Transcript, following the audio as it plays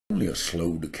Only a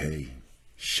slow decay.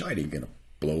 Shite ain't gonna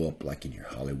blow up like in your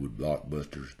Hollywood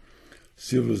blockbusters.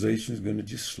 Civilization's gonna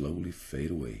just slowly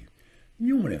fade away.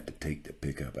 You won't have to take the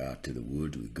pickup out to the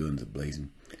woods with guns ablazing.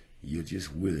 You'll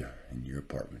just wither in your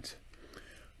apartments.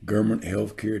 Government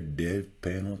healthcare death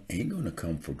panels ain't gonna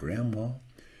come for Grandma.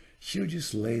 She'll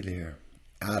just lay there,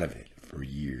 out of it, for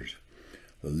years.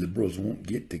 The liberals won't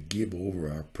get to give over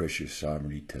our precious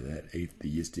sovereignty to that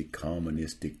atheistic,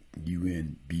 communistic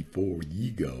UN before ye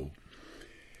go.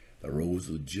 The roads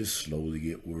will just slowly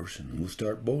get worse, and we'll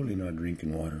start boiling our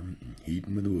drinking water and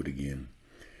heating with wood again.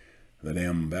 The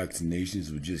damn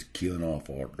vaccinations were just killing off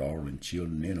our darling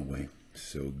children anyway,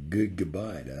 so good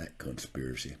goodbye to that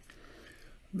conspiracy.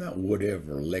 That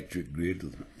whatever electric grid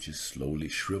will just slowly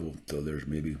shrivel till there's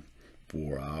maybe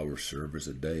 4-hour service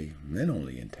a day, and then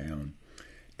only in town.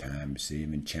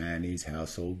 Time-saving Chinese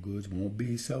household goods won't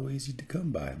be so easy to come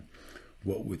by.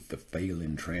 What with the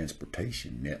failing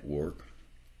transportation network,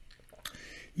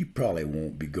 you probably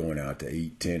won't be going out to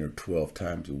eat 10 or 12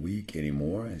 times a week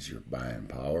anymore as your buying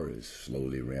power is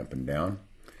slowly ramping down.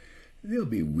 They'll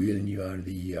be wheeling you out of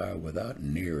the ER without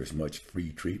near as much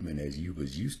free treatment as you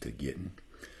was used to getting.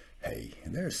 Hey,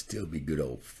 there'll still be good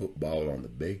old football on the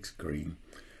big screen,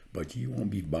 but you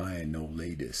won't be buying no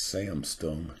latest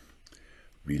Samsung.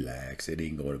 Relax, it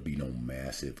ain't going to be no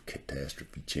massive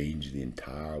catastrophe change the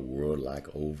entire world like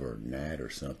overnight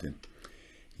or something.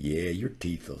 Yeah, your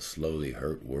teeth will slowly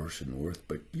hurt worse and worse,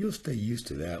 but you'll stay used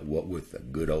to that, what with the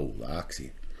good old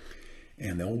oxy.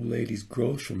 And the old lady's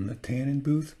growth from the tanning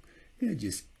booth, they'll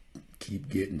just keep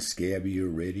getting scabbier,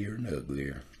 reddier, and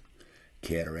uglier.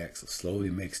 Cataracts will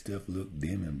slowly make stuff look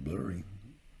dim and blurry,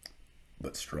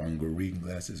 but stronger reading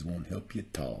glasses won't help you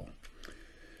at all.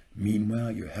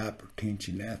 Meanwhile, your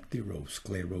hypertension,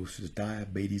 atherosclerosis,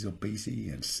 diabetes, obesity,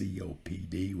 and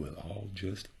COPD will all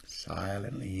just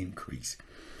silently increase.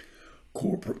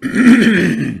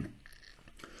 Corproag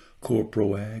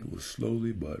will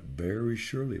slowly but very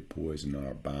surely poison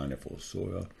our bountiful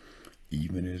soil,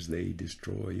 even as they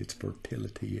destroy its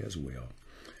fertility as well.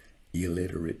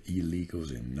 Illiterate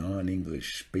illegals and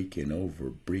non-English speaking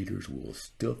overbreeders will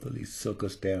stealthily suck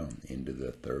us down into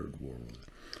the third world.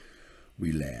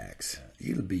 Relax.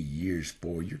 It'll be years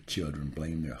before your children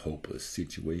blame their hopeless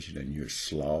situation on your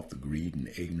sloth, greed, and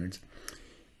ignorance.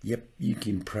 Yep, you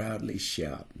can proudly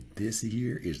shout, this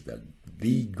here is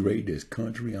the greatest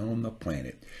country on the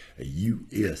planet. A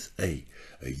USA,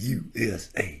 a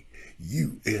USA,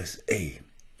 USA.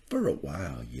 For a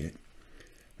while yet.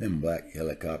 Them black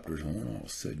helicopters won't all of a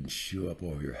sudden show up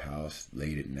over your house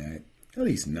late at night. At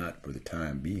least not for the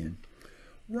time being.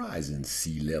 Rising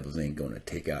sea levels ain't gonna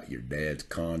take out your dad's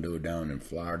condo down in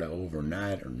Florida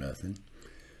overnight or nothing.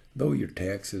 Though your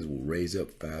taxes will raise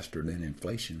up faster than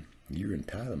inflation, your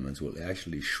entitlements will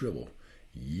actually shrivel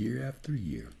year after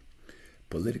year.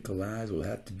 Political lies will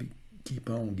have to keep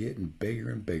on getting bigger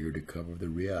and bigger to cover the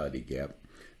reality gap,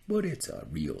 but it's a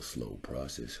real slow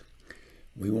process.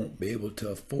 We won't be able to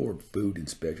afford food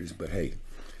inspectors, but hey,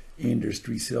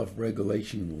 industry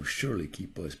self-regulation will surely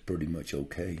keep us pretty much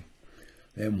okay.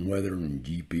 Them weather and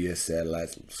GPS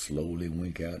satellites will slowly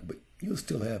wink out, but you'll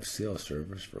still have cell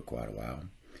service for quite a while.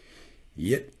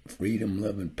 Yet,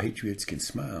 freedom-loving patriots can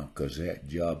smile, 'cause that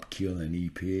job-killing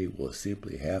EPA will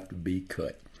simply have to be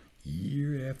cut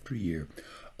year after year.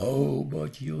 Oh,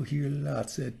 but you'll hear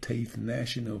lots of teeth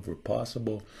gnashing over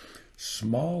possible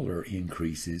smaller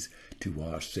increases to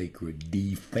our sacred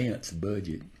defense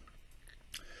budget.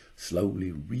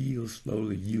 Slowly, real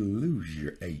slowly, you'll lose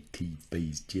your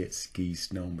ATVs, jet skis,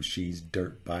 snow machines,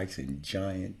 dirt bikes, and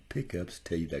giant pickups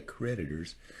to the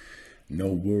creditors.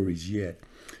 No worries yet.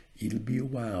 It'll be a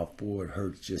while before it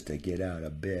hurts just to get out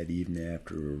of bed even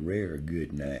after a rare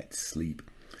good night's sleep.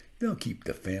 They'll keep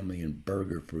the family in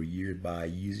burger for years by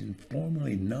using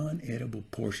formerly non-edible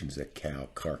portions of cow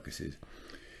carcasses.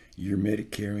 Your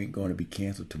Medicare ain't going to be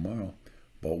canceled tomorrow,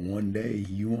 but one day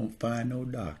you won't find no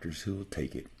doctors who'll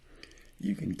take it.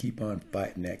 You can keep on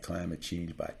fighting that climate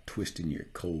change by twisting your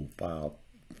coal-fired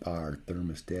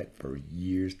thermostat for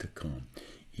years to come.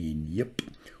 And yep,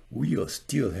 we'll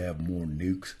still have more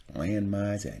nukes,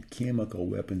 landmines, and chemical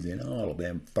weapons than all of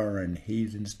them foreign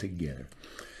heathens together.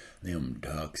 Them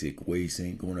toxic wastes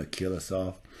ain't gonna kill us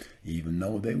off, even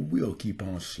though they will keep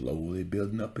on slowly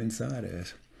building up inside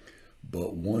us.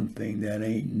 But one thing that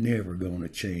ain't never gonna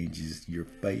change is your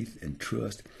faith and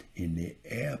trust in the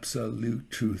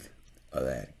absolute truth of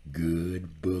that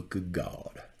good book of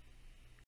God.